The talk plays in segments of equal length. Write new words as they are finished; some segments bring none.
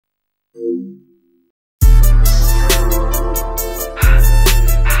Know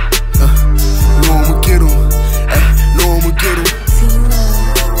I'ma get him. Know I'ma get him.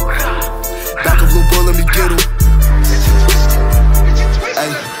 Back up, little boy, let me get him.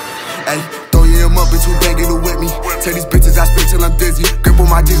 Throw your him up, bitch, who banging it with me. Tell these bitches I spit till I'm dizzy. Grip on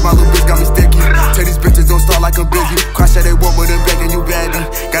my jeans, my little bitch got me sticky. Tell these bitches don't start like I'm busy. Crash out they want more than begging you badly.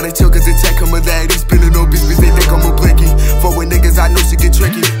 Gotta chill cause the tech come a lady. Spinning on bitch, they think I'm a blicky. For with niggas I know she get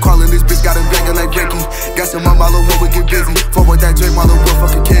tricky. Calling this bitch, got him banging like Ricky. Got some up, my little boy, we get busy. For with that drink, my little boy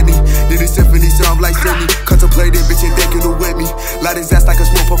fucking Kenny. Did a symphony, so I'm like Sydney. Contemplating, bitch, ain't thinking it with me. Light his ass like a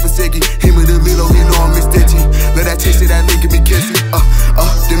smoke puff for Siggy. Him and the Lilo, he know I'm Miss Ditchy. Let that taste of that lick get me kissy.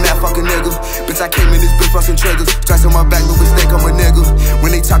 Then that fucking nigga. Bitch, I came in this bitch bustin' triggers. Strikes on my back, no mistake, I'm a nigga.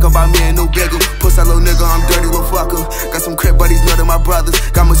 When they talk about me, ain't no bigger. Puss that little nigga, I'm dirty little fucker. Got some crib buddies, none of my brothers.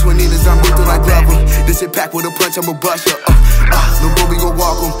 Got my twinninas, I'm lethal like Glover. This shit packed with a punch, I'm a buster. No boy, we gon'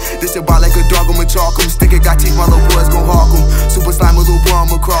 walk em. This shit bite like a dog, I'ma chalk em. Stick it, got teeth, my little boys gon' hawk em. Super slime, a little boy,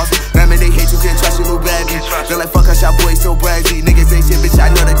 I'ma cross em. Man, they hate you, can't trust you, little baby. They like, fuck, I shot boys, so brazy. Niggas ain't shit, bitch,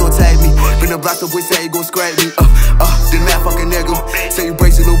 I know they gon' take me. Been a block, the boy say he gon' scrape me. Then that fucking nigga. Say you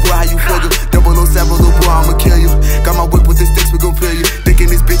brace it, little boy, how you figure? 007, little boy, I'ma kill you. Got my whip with the sticks, we gon' peel you. Dick in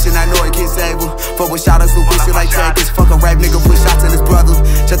this bitch and I know it can't save her. Fuck with shoutouts, little bitch, shit like takers. Fuck a rap nigga, put shots at his brother.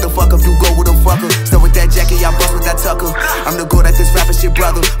 Shut the fuck up, you go with a fucker. Still with that jacket, y'all bust with that tucker. I'm the goat at this rapping shit,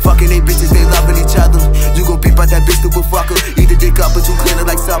 brother. Fucking they bitches, they loving each other. You gon' beep out that bitch, stupid fucker. Eat the dick up, but you clean it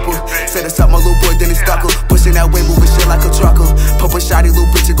like supper. Set us up, my little boy, then it stuck her. Pushing that way, moving shit like a trucker. Pop a shotty, little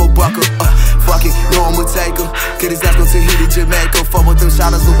bitch, and go buck her. Fuck it, know I'ma take her. Get his ass go to Tahiti, Jamaica. Fuck with them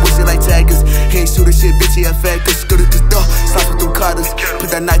shoutouts, little boy, shit like takers. He ain't shooting shit, bitch, he a faker. Scooter this door, slots with them cutters.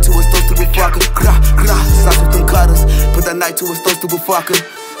 Put that knife to his throat, stupid fucker. Slots with them cutters. Put that knife to his throat, stupid fucker.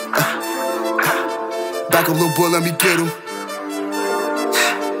 Back up, little boy, let me get him.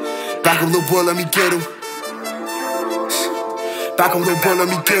 Back up, little boy, let me get him. Back up, little boy, let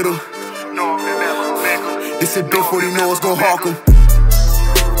me get him. This shit big 40, know it's gon' hawk him.